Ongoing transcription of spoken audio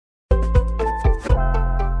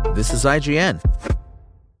This is IGN.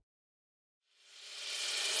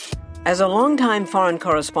 As a longtime foreign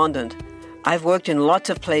correspondent, I've worked in lots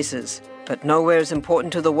of places, but nowhere as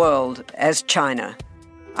important to the world as China.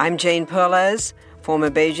 I'm Jane Perlez,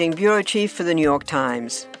 former Beijing bureau chief for the New York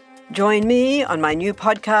Times. Join me on my new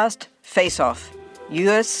podcast, Face Off,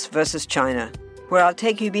 U.S. versus China, where I'll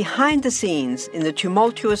take you behind the scenes in the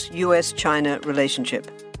tumultuous U.S.-China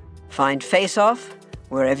relationship. Find Face Off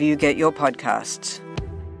wherever you get your podcasts.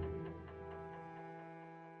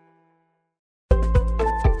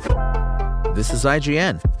 This is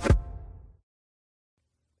IGN.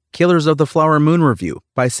 Killers of the Flower Moon Review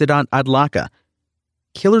by Siddhant Adlakha.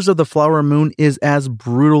 Killers of the Flower Moon is as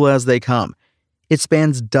brutal as they come. It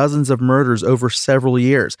spans dozens of murders over several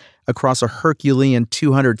years, across a Herculean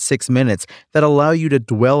 206 minutes that allow you to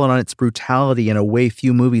dwell on its brutality in a way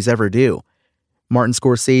few movies ever do. Martin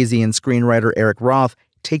Scorsese and screenwriter Eric Roth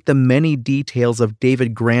take the many details of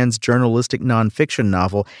David Grann's journalistic nonfiction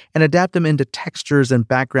novel and adapt them into textures and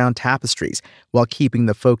background tapestries, while keeping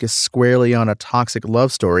the focus squarely on a toxic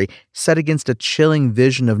love story set against a chilling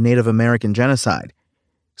vision of Native American genocide.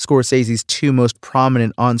 Scorsese's two most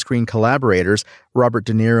prominent on-screen collaborators, Robert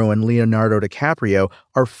De Niro and Leonardo DiCaprio,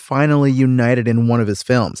 are finally united in one of his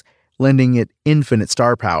films, lending it infinite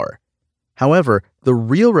star power. However, the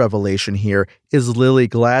real revelation here is Lily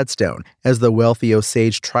Gladstone as the wealthy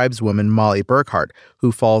Osage tribeswoman Molly Burkhart,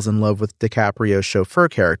 who falls in love with DiCaprio's chauffeur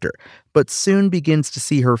character, but soon begins to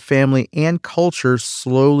see her family and culture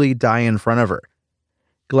slowly die in front of her.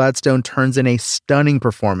 Gladstone turns in a stunning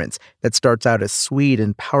performance that starts out as sweet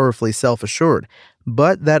and powerfully self-assured,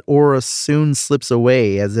 but that aura soon slips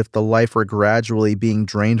away as if the life were gradually being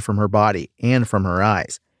drained from her body and from her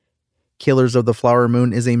eyes. Killers of the Flower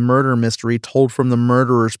Moon is a murder mystery told from the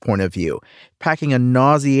murderer's point of view, packing a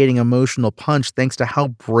nauseating emotional punch thanks to how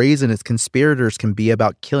brazen its conspirators can be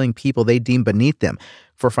about killing people they deem beneath them,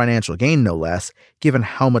 for financial gain no less, given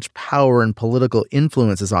how much power and political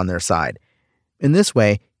influence is on their side. In this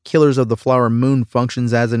way, Killers of the Flower Moon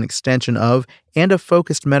functions as an extension of, and a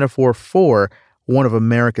focused metaphor for, one of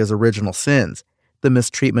America's original sins, the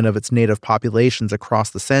mistreatment of its native populations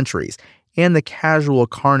across the centuries, and the casual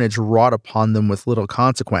carnage wrought upon them with little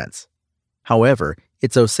consequence. However,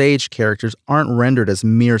 its Osage characters aren't rendered as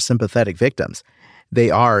mere sympathetic victims. They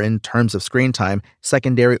are, in terms of screen time,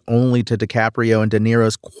 secondary only to DiCaprio and De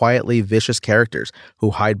Niro's quietly vicious characters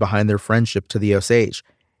who hide behind their friendship to the Osage.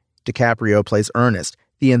 DiCaprio plays Ernest,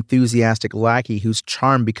 the enthusiastic lackey whose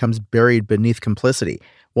charm becomes buried beneath complicity,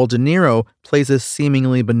 while De Niro plays a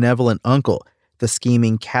seemingly benevolent uncle, the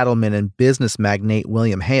scheming cattleman and business magnate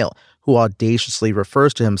William Hale, who audaciously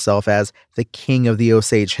refers to himself as the King of the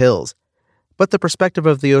Osage Hills. But the perspective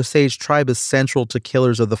of the Osage tribe is central to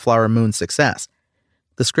Killers of the Flower Moon's success.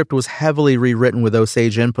 The script was heavily rewritten with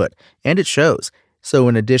Osage input, and it shows. So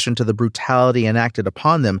in addition to the brutality enacted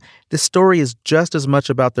upon them, this story is just as much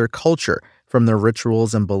about their culture, from their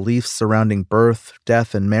rituals and beliefs surrounding birth,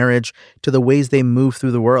 death, and marriage, to the ways they move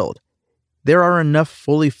through the world. There are enough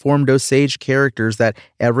fully formed Osage characters that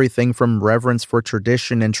everything from reverence for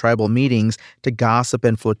tradition and tribal meetings to gossip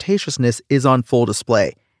and flirtatiousness is on full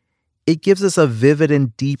display. It gives us a vivid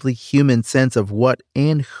and deeply human sense of what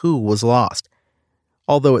and who was lost.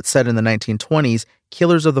 Although it's set in the 1920s,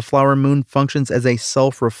 Killers of the Flower Moon functions as a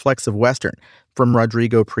self-reflexive Western, from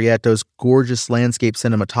Rodrigo Prieto's gorgeous landscape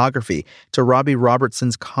cinematography to Robbie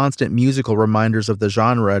Robertson's constant musical reminders of the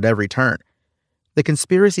genre at every turn. The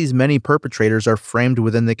conspiracy's many perpetrators are framed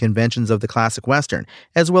within the conventions of the classic Western,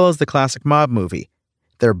 as well as the classic mob movie.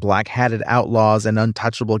 They're black-hatted outlaws and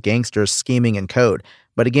untouchable gangsters scheming in code,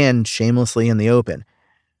 but again, shamelessly in the open.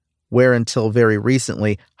 Where until very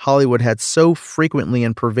recently, Hollywood had so frequently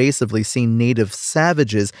and pervasively seen native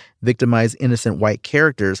savages victimize innocent white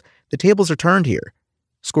characters, the tables are turned here.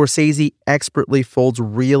 Scorsese expertly folds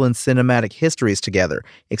real and cinematic histories together,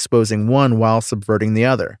 exposing one while subverting the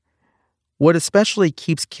other. What especially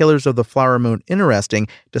keeps Killers of the Flower Moon interesting,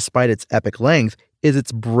 despite its epic length, is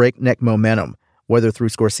its breakneck momentum, whether through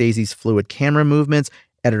Scorsese's fluid camera movements,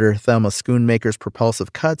 editor Thelma Schoonmaker's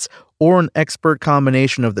propulsive cuts, or an expert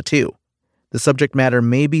combination of the two. The subject matter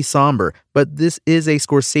may be somber, but this is a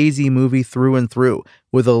Scorsese movie through and through,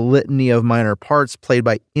 with a litany of minor parts played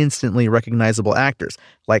by instantly recognizable actors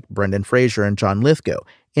like Brendan Fraser and John Lithgow,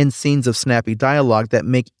 and scenes of snappy dialogue that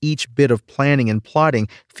make each bit of planning and plotting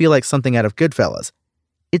feel like something out of Goodfellas.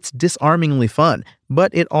 It's disarmingly fun,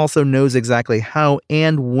 but it also knows exactly how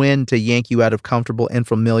and when to yank you out of comfortable and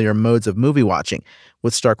familiar modes of movie watching,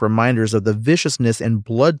 with stark reminders of the viciousness and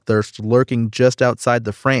bloodthirst lurking just outside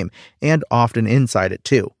the frame, and often inside it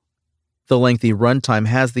too. The lengthy runtime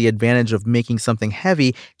has the advantage of making something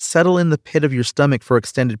heavy settle in the pit of your stomach for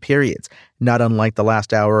extended periods, not unlike the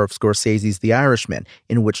last hour of Scorsese's The Irishman,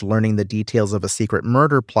 in which learning the details of a secret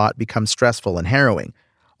murder plot becomes stressful and harrowing.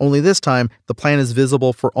 Only this time, the plan is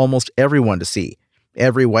visible for almost everyone to see.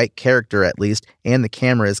 Every white character, at least, and the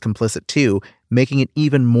camera is complicit too, making it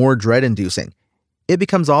even more dread-inducing. It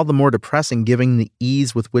becomes all the more depressing given the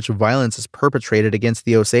ease with which violence is perpetrated against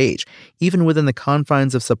the Osage, even within the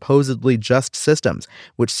confines of supposedly just systems,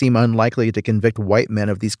 which seem unlikely to convict white men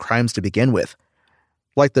of these crimes to begin with.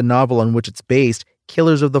 Like the novel on which it's based,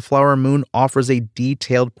 Killers of the Flower Moon offers a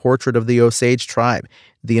detailed portrait of the Osage tribe,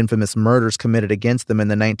 the infamous murders committed against them in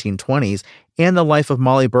the 1920s, and the life of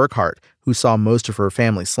Molly Burkhart, who saw most of her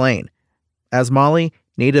family slain. As Molly,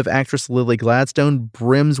 native actress Lily Gladstone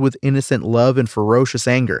brims with innocent love and ferocious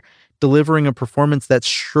anger, delivering a performance that's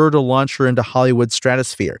sure to launch her into Hollywood's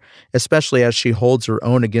stratosphere, especially as she holds her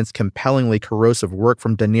own against compellingly corrosive work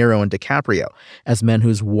from De Niro and DiCaprio, as men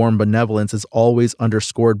whose warm benevolence is always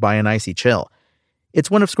underscored by an icy chill.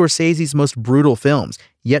 It's one of Scorsese's most brutal films,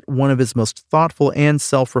 yet one of his most thoughtful and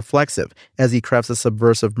self-reflexive, as he crafts a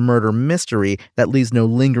subversive murder mystery that leaves no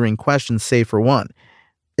lingering questions save for one.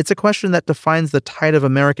 It's a question that defines the tide of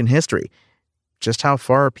American history. Just how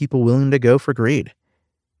far are people willing to go for greed?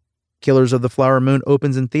 Killers of the Flower Moon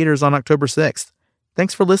opens in theaters on October 6th.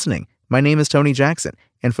 Thanks for listening. My name is Tony Jackson,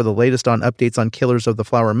 and for the latest on updates on Killers of the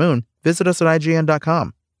Flower Moon, visit us at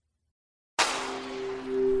IGN.com.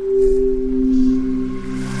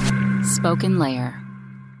 Spoken Layer.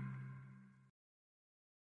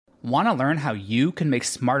 Want to learn how you can make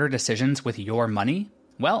smarter decisions with your money?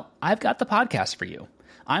 Well, I've got the podcast for you.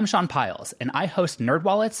 I'm Sean Piles, and I host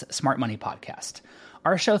NerdWallet's Smart Money Podcast.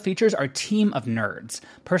 Our show features our team of nerds,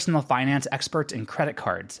 personal finance experts in credit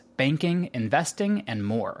cards, banking, investing, and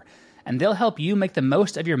more. And they'll help you make the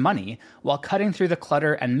most of your money while cutting through the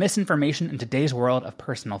clutter and misinformation in today's world of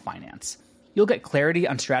personal finance. You'll get clarity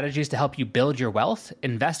on strategies to help you build your wealth,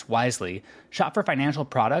 invest wisely, shop for financial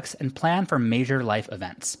products, and plan for major life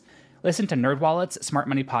events. Listen to NerdWallet's Smart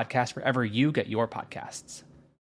Money Podcast wherever you get your podcasts.